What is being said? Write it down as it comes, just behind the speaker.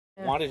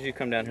Why did you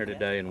come down here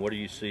today, and what are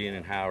you seeing,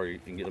 and how are you?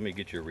 Let me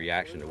get your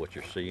reaction to what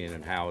you're seeing,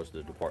 and how is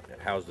the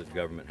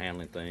government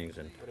handling things,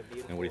 and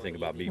what do you think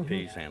about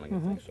BP's handling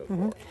of things so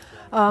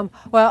far?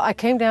 Well, I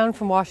came down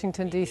from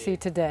Washington, D.C.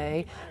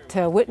 today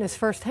to witness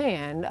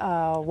firsthand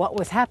what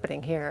was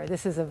happening here.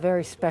 This is a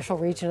very special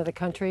region of the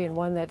country, and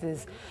one that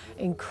is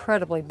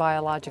incredibly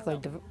biologically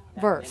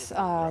diverse,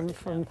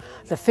 from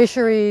the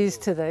fisheries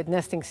to the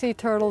nesting sea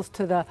turtles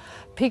to the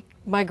peak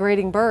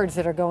migrating birds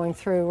that are going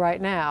through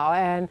right now.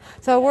 And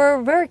so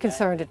we're very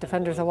concerned at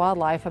Defenders of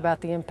Wildlife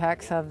about the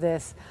impacts of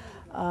this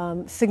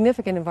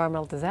significant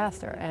environmental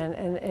disaster,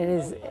 and it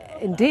is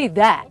indeed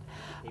that.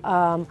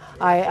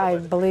 I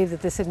believe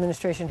that this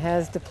administration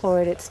has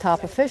deployed its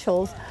top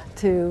officials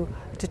to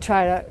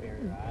try to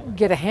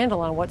get a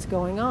handle on what's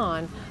going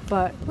on,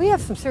 but we have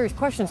some serious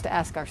questions to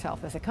ask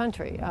ourselves as a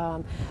country.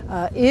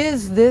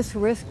 Is this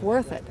risk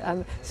worth it?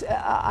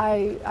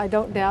 I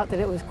don't doubt that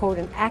it was, quote,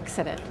 an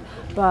accident,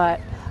 but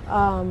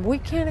we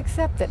can't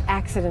accept that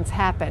accidents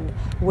happen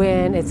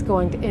when it's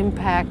going to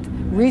impact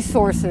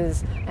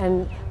resources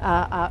and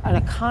an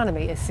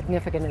economy as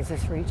significant as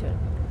this region.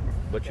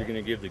 But you're going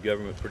to give the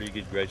government pretty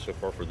good grades so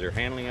far for their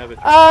handling of it?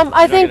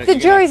 I think the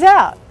jury's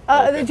out.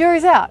 The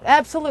jury's out.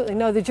 Absolutely.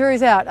 No, the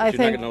jury's out. But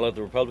you're not going to let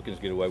the Republicans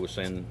get away with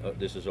saying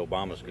this is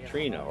Obama's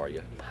Katrina, are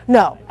you?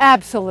 No,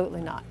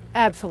 absolutely not.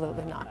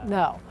 Absolutely not.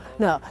 No.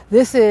 No,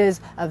 this is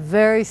a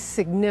very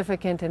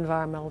significant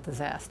environmental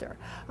disaster.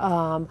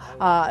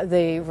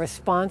 The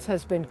response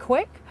has been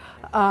quick,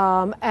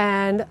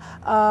 and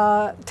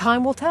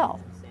time will tell.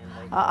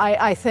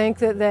 I think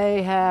that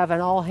they have an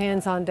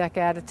all-hands-on-deck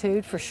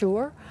attitude for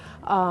sure,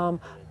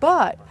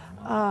 but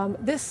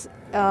this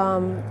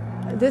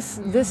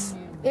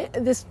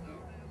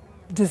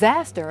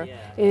disaster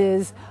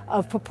is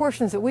of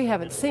proportions that we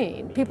haven't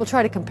seen. People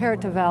try to compare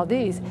it to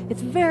Valdez.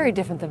 It's very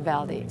different than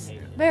Valdez,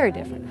 very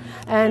different.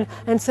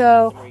 And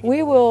so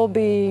we will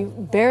be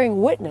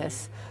bearing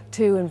witness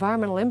to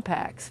environmental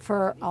impacts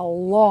for a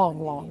long,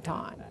 long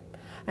time.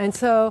 And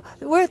so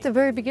we're at the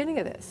very beginning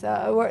of this.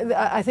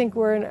 I think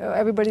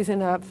everybody's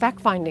in a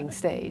fact-finding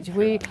stage.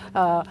 We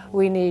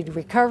need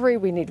recovery,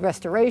 we need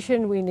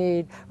restoration, we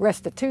need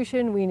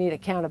restitution, we need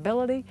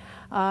accountability,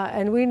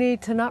 and we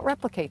need to not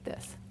replicate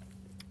this.